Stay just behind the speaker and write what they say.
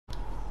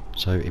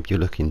So if you're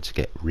looking to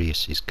get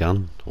Reis's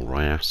gun, or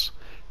Rais,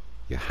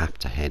 you have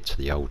to head to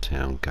the old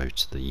town, go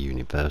to the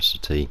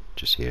university,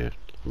 just here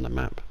on the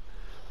map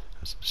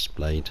as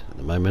displayed at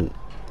the moment.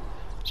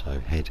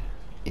 So head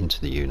into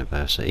the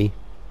university,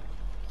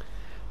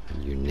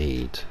 and you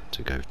need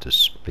to go to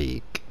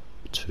speak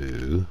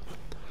to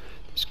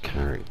this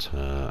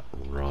character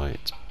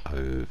right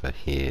over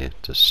here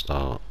to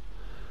start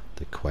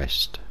the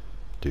quest.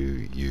 Do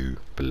you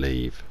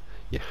believe?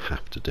 You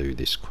have to do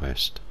this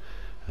quest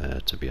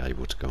to be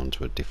able to go on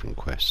to a different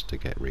quest to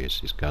get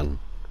Reis's gun.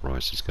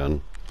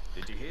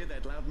 Did you hear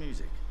that loud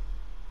music?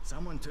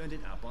 Someone turned it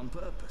up on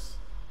purpose.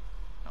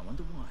 I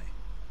wonder why.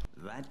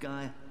 That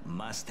guy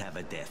must have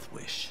a death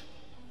wish.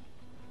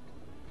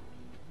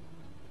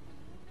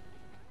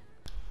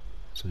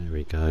 So here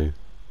we go.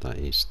 That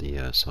is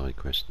the side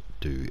quest.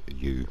 Do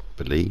you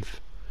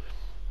believe?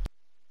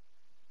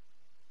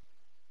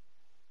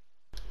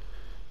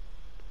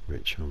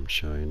 Which I'm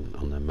showing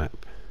on the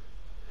map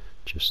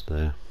just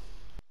there.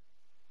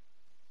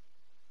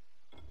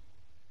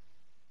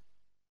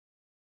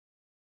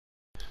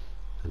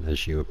 And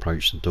as you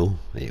approach the door,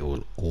 it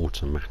will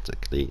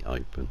automatically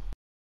open.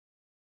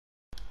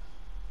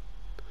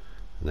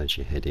 And as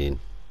you head in,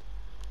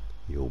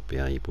 you'll be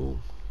able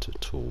to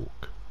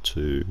talk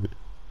to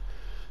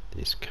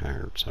this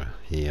character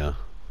here,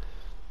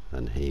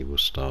 and he will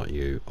start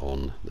you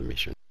on the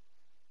mission,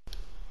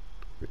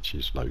 which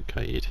is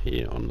located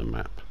here on the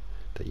map,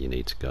 that you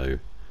need to go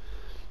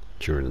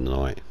during the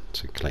night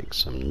to collect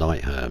some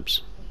night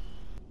herbs.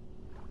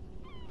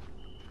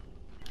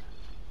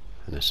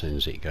 And as soon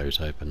as it goes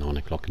over 9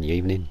 o'clock in the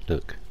evening,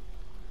 look,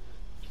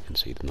 you can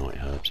see the night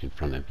herbs in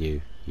front of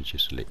you. You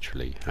just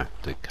literally have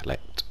to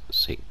collect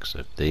 6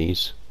 of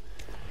these,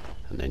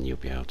 and then you'll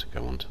be able to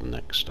go on to the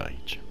next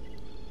stage.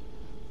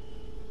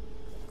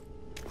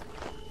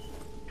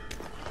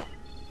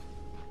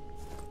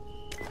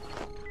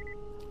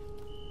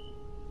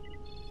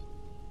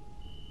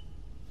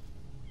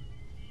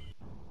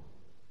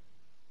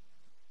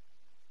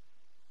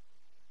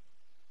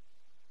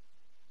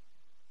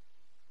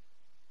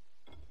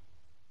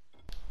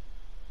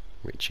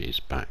 Which is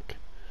back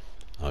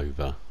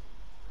over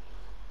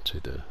to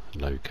the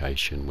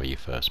location where you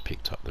first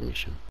picked up the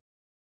mission.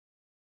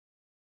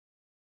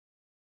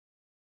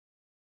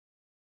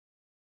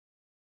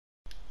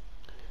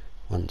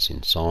 Once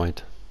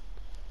inside,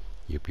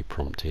 you'll be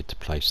prompted to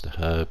place the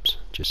herbs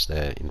just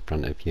there in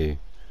front of you,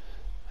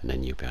 and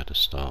then you'll be able to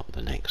start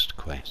the next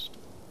quest.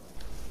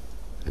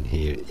 And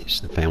here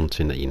is the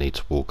fountain that you need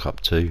to walk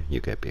up to. You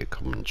get a bit of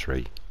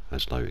commentary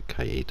as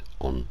located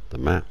on the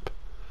map.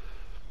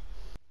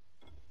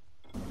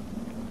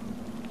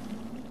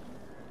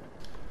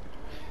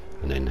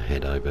 And then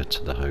head over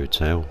to the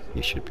hotel.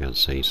 You should be able to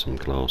see some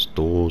glass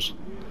doors.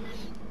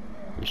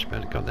 You should be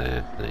able to go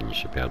there, and then you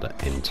should be able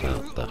to enter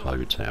the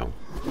hotel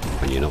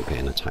when you're not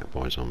getting attacked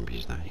by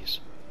zombies, that is.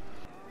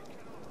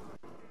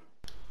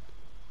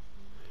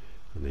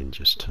 And then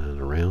just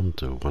turn around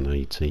to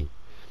 180. You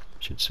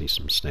should see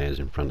some stairs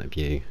in front of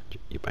you.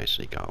 You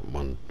basically go up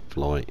one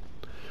flight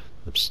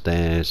of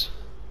stairs,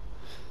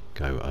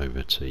 go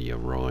over to your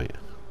right,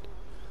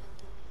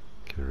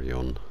 carry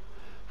on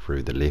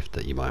through the lift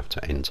that you might have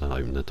to enter,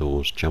 open the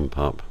doors, jump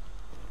up,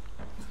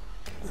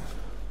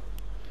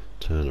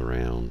 turn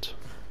around,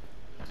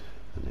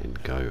 and then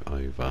go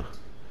over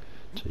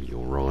to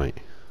your right,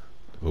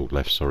 oh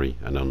left sorry,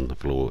 and on the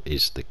floor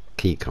is the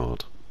key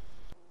card.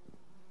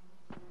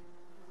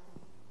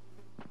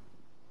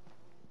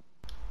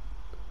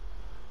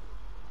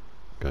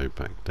 Go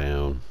back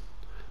down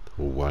the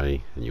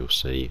hallway and you'll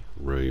see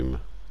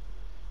room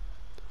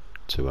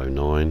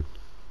 209.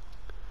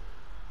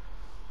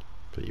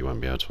 But you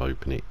won't be able to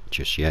open it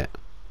just yet,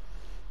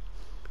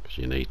 because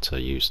you need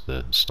to use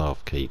the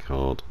staff key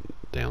card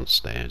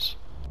downstairs.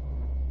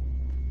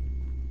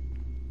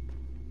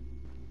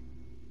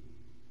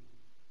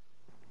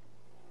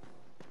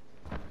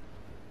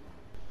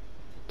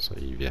 So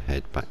you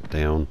head back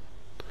down,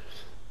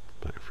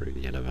 back through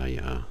the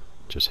elevator,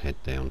 just head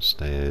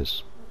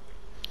downstairs,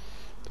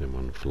 then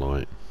one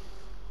flight,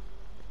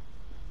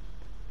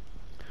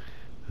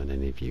 and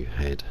then if you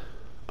head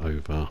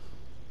over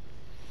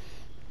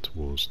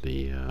towards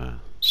the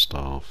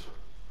staff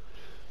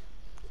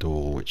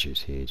door, which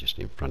is here just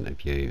in front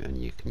of you, and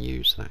you can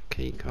use that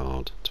key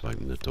card to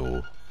open the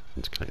door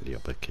and to collect the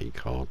other key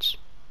cards.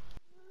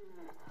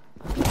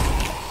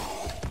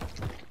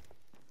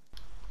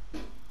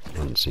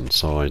 Once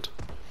inside,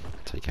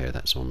 take care of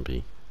that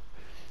zombie,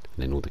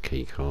 and then all the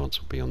key cards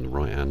will be on the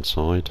right hand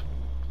side,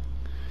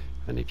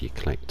 and if you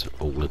collect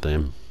all of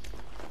them,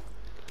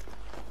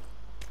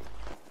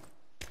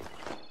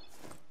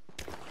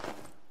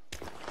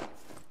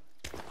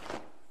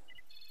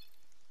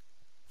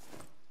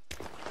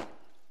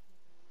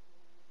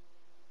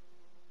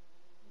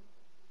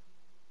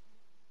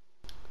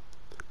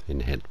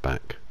 then head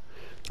back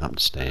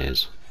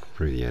upstairs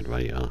through the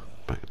elevator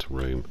back to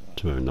room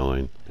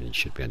 209, and you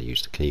should be able to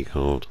use the key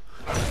card.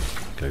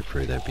 Go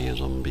through, there'll be a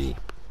zombie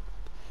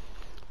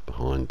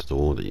behind the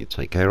door that you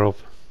take care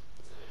of,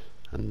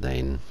 and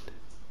then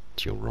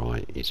to your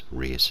right is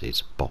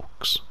Reis's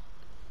box.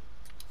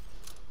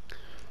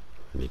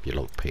 And if you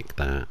lockpick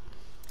that,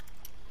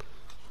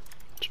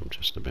 which I'm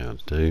just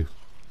about to do,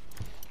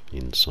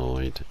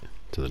 inside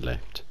to the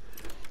left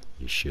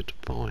you should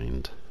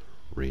find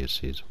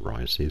Rice's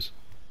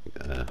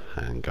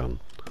handgun,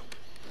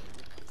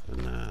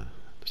 and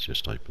let's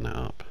just open that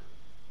up.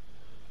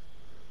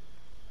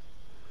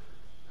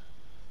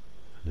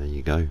 There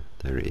you go,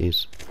 there it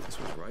is. This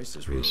was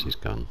Rice's Rice's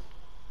gun.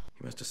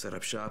 He must have set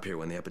up shop here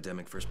when the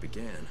epidemic first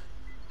began.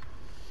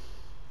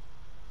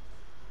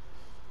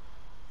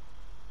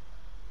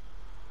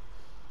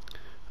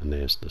 And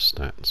there's the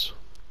stats.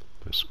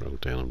 Let's scroll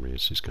down on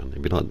Rice's gun.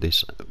 If you like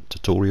this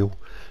tutorial,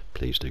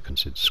 please do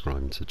consider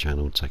subscribing to the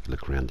channel, take a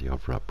look around the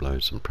other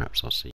uploads, and perhaps I'll see you